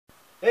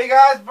Hey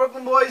guys,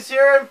 BrooklynBoyz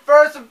here, and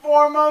first and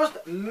foremost,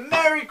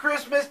 Merry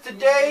Christmas!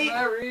 Today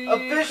Merry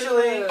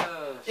officially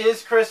Christmas.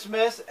 is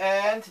Christmas,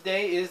 and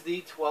today is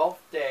the 12th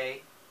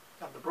day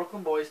of the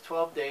BrooklynBoyz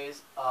 12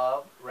 Days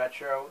of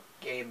Retro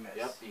Game Miss.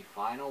 Yep, the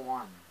final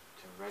one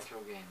to Retro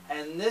Game Miss.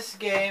 And this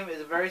game is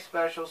a very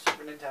special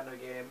Super Nintendo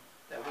game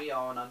that we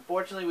own.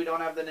 Unfortunately, we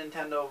don't have the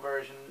Nintendo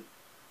version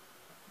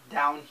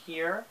down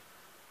here.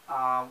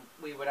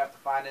 We would have to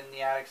find it in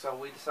the attic, so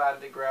we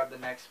decided to grab the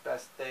next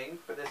best thing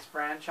for this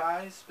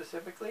franchise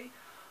specifically.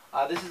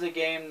 This is a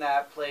game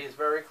that plays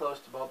very close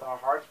to both our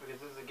hearts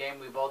because this is a game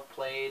we both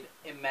played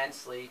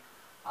immensely.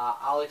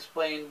 I'll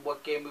explain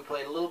what game we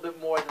played a little bit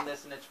more than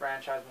this in its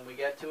franchise when we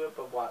get to it,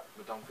 but what?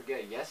 But don't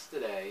forget,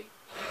 yesterday...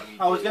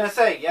 I was going to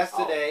say,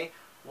 yesterday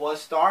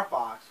was Star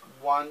Fox,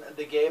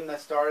 the game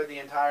that started the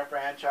entire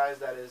franchise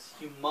that is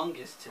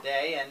humongous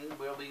today, and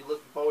we'll be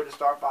looking forward to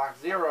Star Fox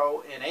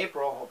Zero in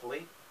April,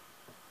 hopefully.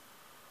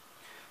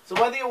 So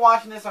whether you're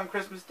watching this on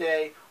Christmas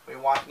Day, or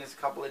you're watching this a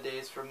couple of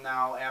days from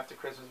now after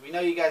Christmas, we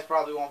know you guys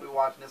probably won't be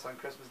watching this on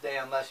Christmas Day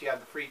unless you have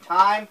the free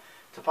time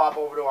to pop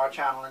over to our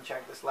channel and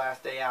check this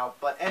last day out.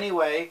 But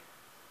anyway,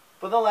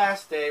 for the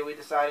last day, we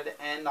decided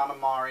to end on a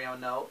Mario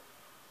note.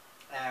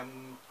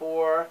 And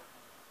for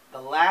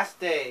the last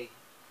day,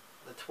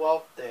 the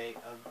 12th day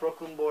of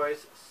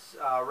BrooklynBoyz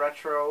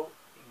Retro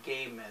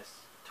Game Miss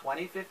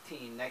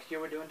 2015. Next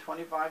year we're doing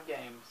 25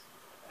 games,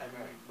 and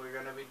we're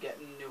going to be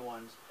getting new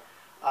ones.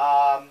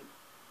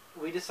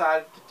 We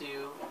decided to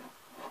do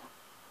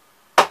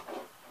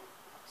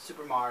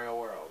Super Mario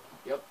World.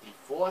 Yep,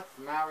 the 4th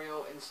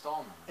Mario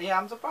installment. Yeah,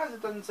 I'm surprised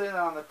it doesn't say that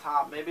on the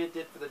top. Maybe it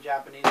did for the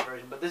Japanese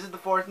version, but this is the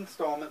 4th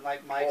installment,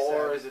 like Mike said.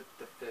 Or is it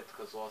the 5th,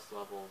 because Lost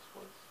Levels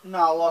was...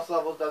 No, Lost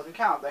Levels doesn't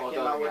count. That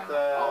came out with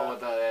the... Oh,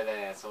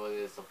 yeah, so it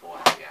is the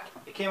 4th, yeah.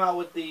 It came out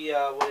with the,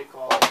 what do you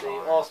call it,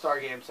 the All-Star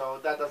game, so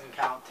that doesn't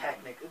count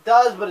technically. It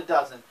does, but it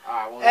doesn't.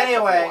 Alright, well,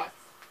 anyway,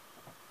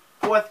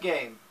 that's the 4th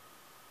game.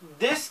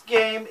 This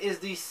game is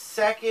the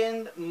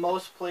second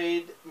most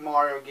played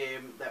Mario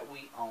game that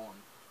we own.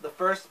 The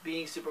first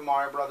being Super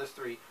Mario Bros.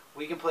 3.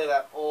 We can play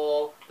that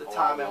all the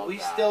time, and we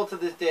still to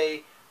this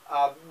day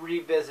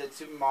revisit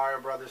Super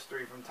Mario Bros.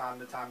 3 from time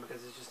to time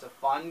because it's just a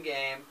fun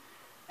game,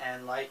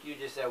 and like you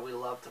just said, we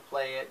love to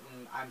play it,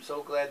 and I'm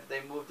so glad that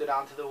they moved it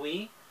onto the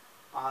Wii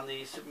on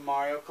the Super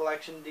Mario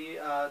Collection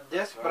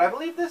disc. But I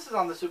believe this is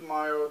on the Super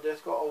Mario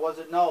disc, or was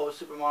it? No, it was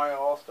Super Mario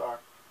All-Star.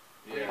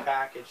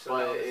 Repackaged, so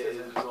but no,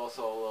 it was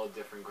also a little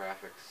different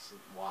graphics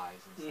wise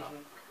and stuff.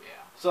 Yeah.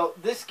 So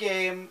this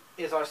game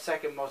is our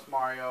second most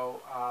Mario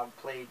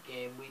played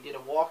game. We did a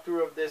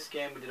walkthrough of this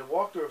game. We did a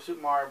walkthrough of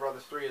Super Mario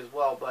Bros. 3 as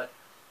well, but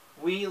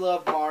we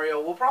love Mario.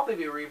 We'll probably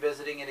be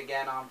revisiting it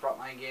again on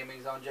Frontline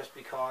Gaming Zone just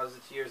because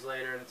it's years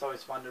later and it's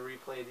always fun to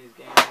replay these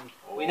games.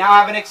 And we now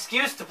have an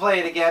excuse to play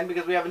it again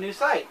because we have a new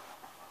site.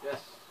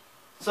 Yes.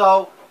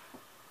 So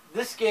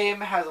this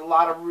game has a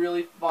lot of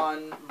really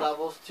fun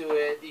levels to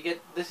it.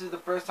 This is the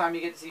first time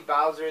you get to see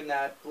Bowser in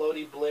that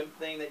floaty blimp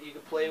thing that you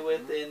can play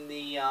with in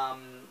the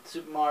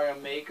Super Mario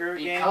Maker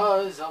game.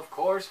 Because, of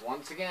course,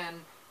 once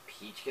again,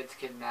 Peach gets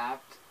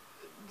kidnapped.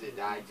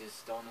 I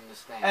just don't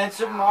understand. And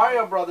Super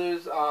Mario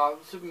Brothers,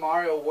 Super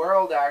Mario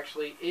World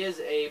actually is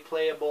a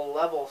playable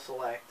level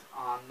select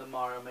on the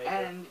Mario Maker.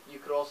 And you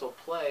could also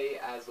play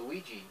as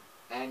Luigi.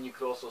 And you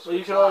could also switch Well,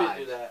 you could lives,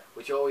 always do that.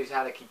 which always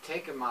had to keep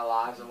taking my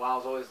lives, and I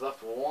was always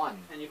left with one.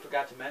 And you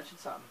forgot to mention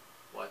something.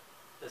 What?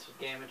 This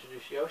game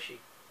introduced Yoshi.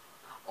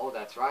 Oh,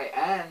 that's right.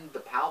 And the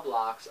PAL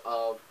blocks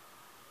of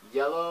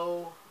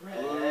yellow,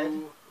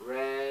 blue,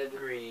 red,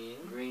 green.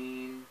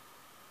 And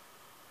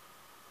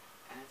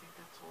I think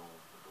that's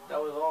all. That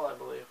was all, I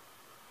believe.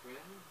 Red?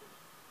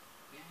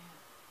 Yeah.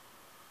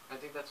 I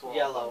think that's all.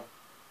 Yellow.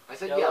 I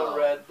said Yellow,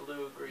 red,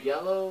 blue, green.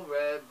 Yellow,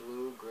 red,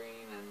 blue,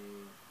 green,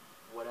 and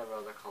whatever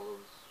other colors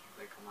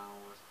they come out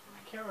with.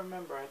 I can't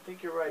remember. I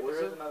think you're right. Was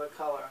There is it? another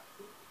color.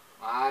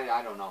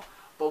 I don't know.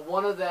 But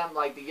one of them,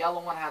 like the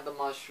yellow one had the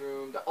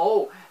mushroom.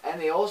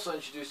 And they also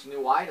introduced a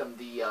new item,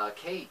 the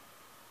cape.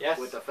 Yes.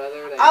 With the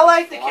feather. I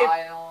like the cape.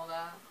 And all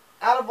that.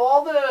 Out of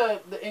all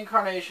the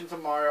incarnations of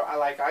Mario, I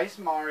like Ice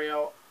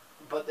Mario,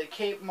 but the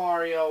Cape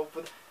Mario,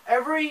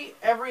 every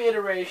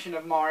iteration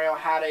of Mario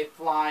had a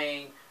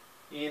flying,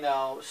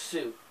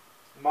 suit.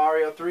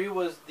 Mario 3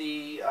 was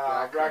the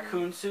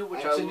raccoon suit,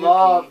 which I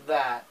love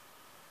that.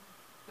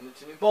 And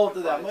the Both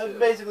of them. It was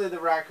basically the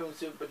raccoon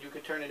suit, but you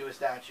could turn into a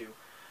statue.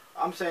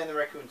 I'm saying the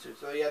raccoon suit.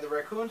 So you had the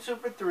raccoon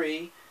suit for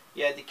 3,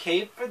 you had the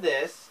cape for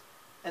this,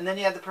 and then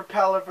you had the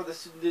propeller for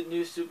the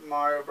new Super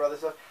Mario Brothers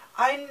stuff.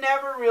 I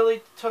never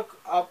really took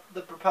up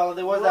the propeller.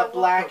 There was that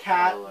black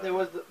hat. There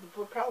was the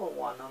propeller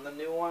one on the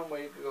new one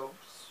where you could go,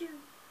 Sir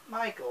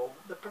Michael,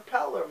 the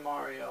propeller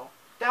Mario.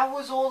 That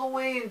was all the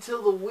way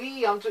until the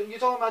Wii. You're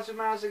talking about Super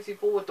Mario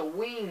 64 with the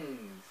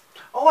wings.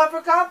 Oh, I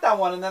forgot that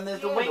one. And then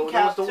there's the wing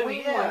cap too.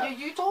 Yeah.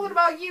 You're talking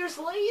about years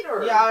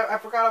later. Yeah, I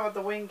forgot about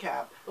the wing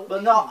cap.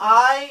 But no,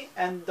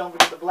 and don't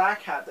forget the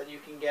black hat that you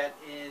can get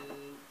in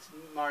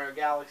Mario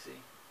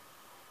Galaxy.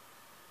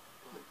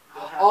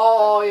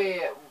 Oh,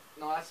 yeah.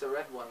 No, that's the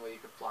red one where you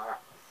could fly.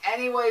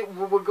 Anyway,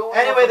 we're going.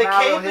 Anyway, the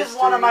Mario cape is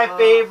history. one of my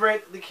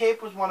favorite. The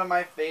cape was one of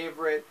my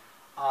favorite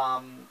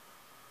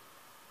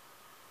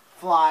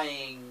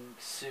flying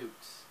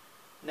suits,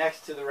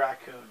 next to the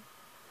raccoon.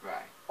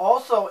 Right.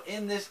 Also,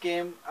 in this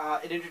game,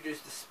 it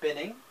introduced the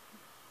spinning.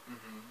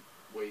 Mm-hmm.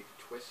 Where you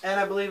can twist. And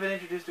I believe it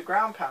introduced the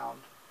ground pound.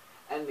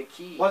 And the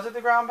key. Was it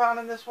the ground pound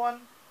in this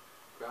one?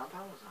 Ground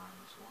pound was on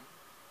this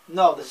one.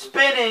 No, the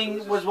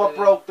spinning was what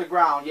broke the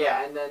ground.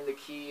 Yeah, and then the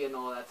key and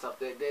all that stuff.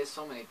 There's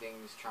so many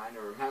things trying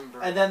to remember.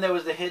 And then there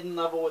was the hidden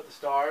level with the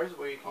stars,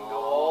 where you can go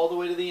all the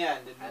way to the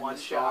end in one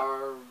shot.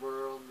 Star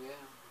World, yeah.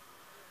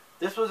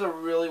 This was a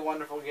really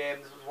wonderful game.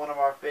 This was one of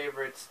our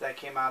favorites that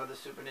came out of the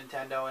Super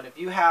Nintendo. And if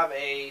you have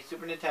a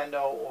Super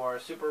Nintendo or a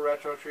Super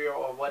Retro Trio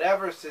or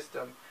whatever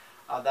system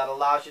that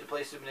allows you to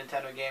play Super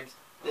Nintendo games,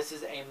 this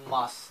is a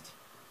must.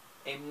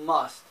 A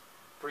must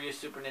for your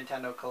Super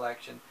Nintendo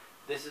collection.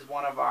 This is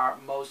one of our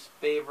most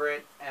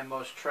favorite and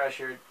most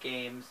treasured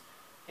games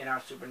in our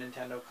Super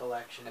Nintendo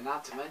collection. And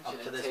not to mention,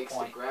 it takes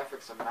the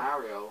graphics of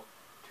Mario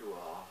to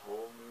a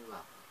whole new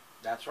level.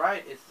 That's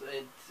right. It's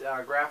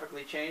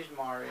graphically changed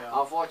Mario.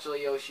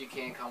 Unfortunately, Yoshi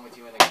can't come with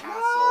you in the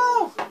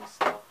castles and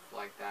stuff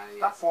like that.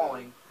 Stop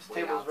falling. This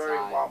table is very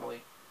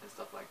wobbly. And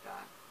stuff like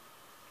that.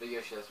 But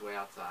Yoshi has way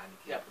outside and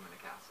you can't come in the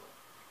castle.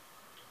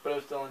 But it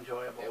was still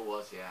enjoyable. It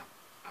was, yeah.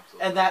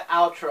 Absolutely. And that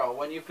outro,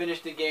 when you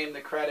finish the game,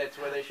 the credits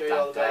where they show you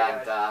all the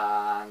bad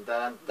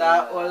guys.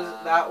 That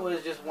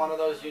was just one of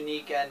those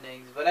unique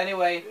endings. But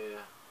anyway,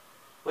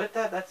 with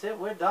that, that's it.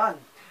 We're done.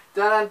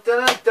 Dun,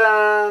 dun,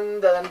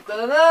 dun, dun,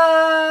 dun,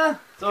 dun.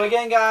 So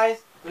again,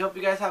 guys, we hope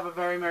you guys have a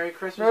very Merry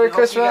Christmas. Merry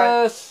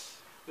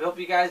Christmas. We hope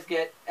you guys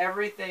get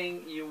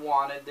everything you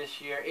wanted this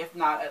year, if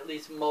not at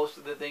least most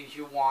of the things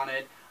you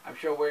wanted. I'm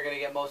sure we're going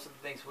to get most of the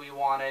things we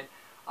wanted.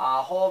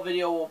 Whole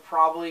video will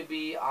probably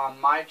be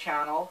on my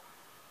channel.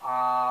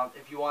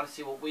 If you want to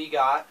see what we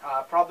got,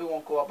 probably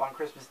won't go up on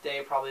Christmas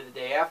Day, probably the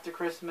day after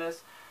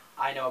Christmas.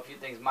 I know a few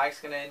things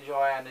Mike's going to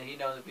enjoy, and he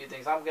knows a few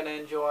things I'm going to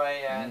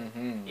enjoy,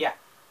 and yeah.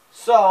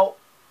 So,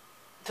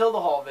 till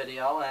the whole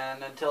video,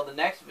 and until the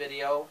next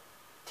video,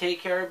 take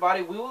care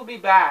everybody. We will be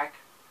back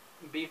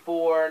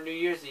before New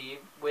Year's Eve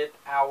with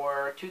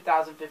our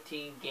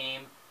 2015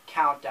 game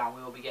countdown.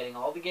 We will be getting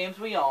all the games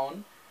we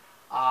own,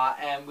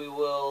 and we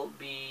will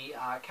be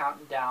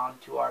counting down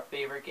to our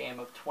favorite game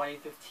of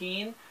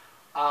 2015.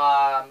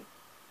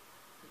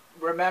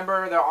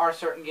 Remember, there are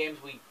certain games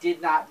we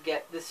did not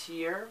get this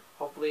year.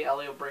 Hopefully,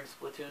 Ellie will bring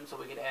Splatoon so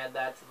we can add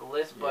that to the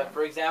list. Yeah. But,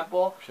 for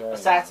example,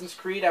 Assassin's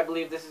Creed, I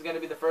believe this is going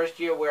to be the first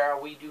year where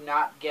we do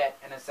not get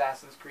an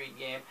Assassin's Creed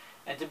game.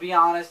 And to be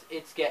honest,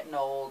 it's getting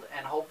old.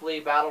 And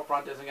hopefully,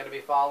 Battlefront isn't going to be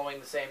following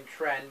the same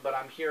trend. But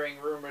I'm hearing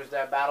rumors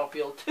that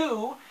Battlefield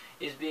 2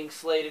 is being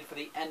slated for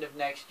the end of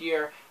next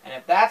year. And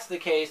if that's the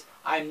case,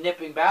 I'm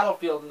nipping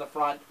Battlefield in the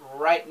front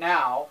right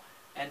now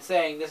and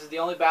saying this is the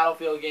only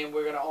Battlefield game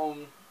we're going to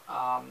own.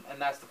 And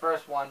that's the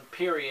first one,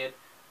 period.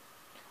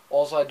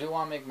 Also, I do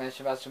want to make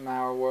mention about Super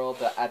Mario World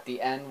that at the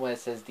end, when it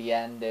says the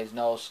end, there's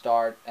no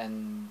start,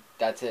 and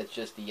that's it. It's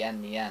just the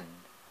end, the end.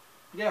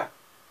 Yeah.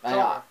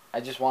 I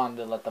just wanted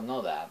to let them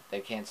know that. They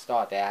can't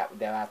start. They'll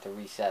have to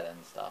reset it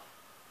and stuff.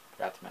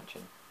 Forgot to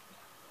mention.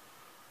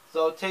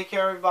 So, take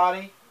care,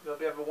 everybody.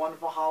 Hope you have a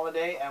wonderful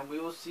holiday, and we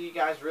will see you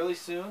guys really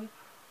soon.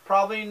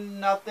 Probably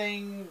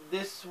nothing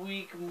this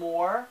week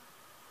more,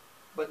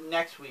 but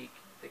next week.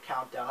 The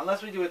countdown.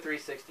 Unless we do a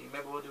 360.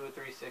 Maybe we'll do a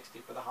 360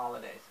 for the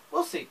holidays.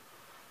 We'll see.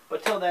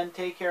 But till then,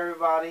 take care,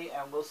 everybody,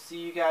 and we'll see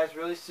you guys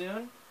really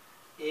soon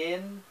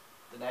in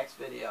the next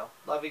video.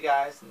 Love you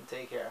guys, and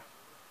take care.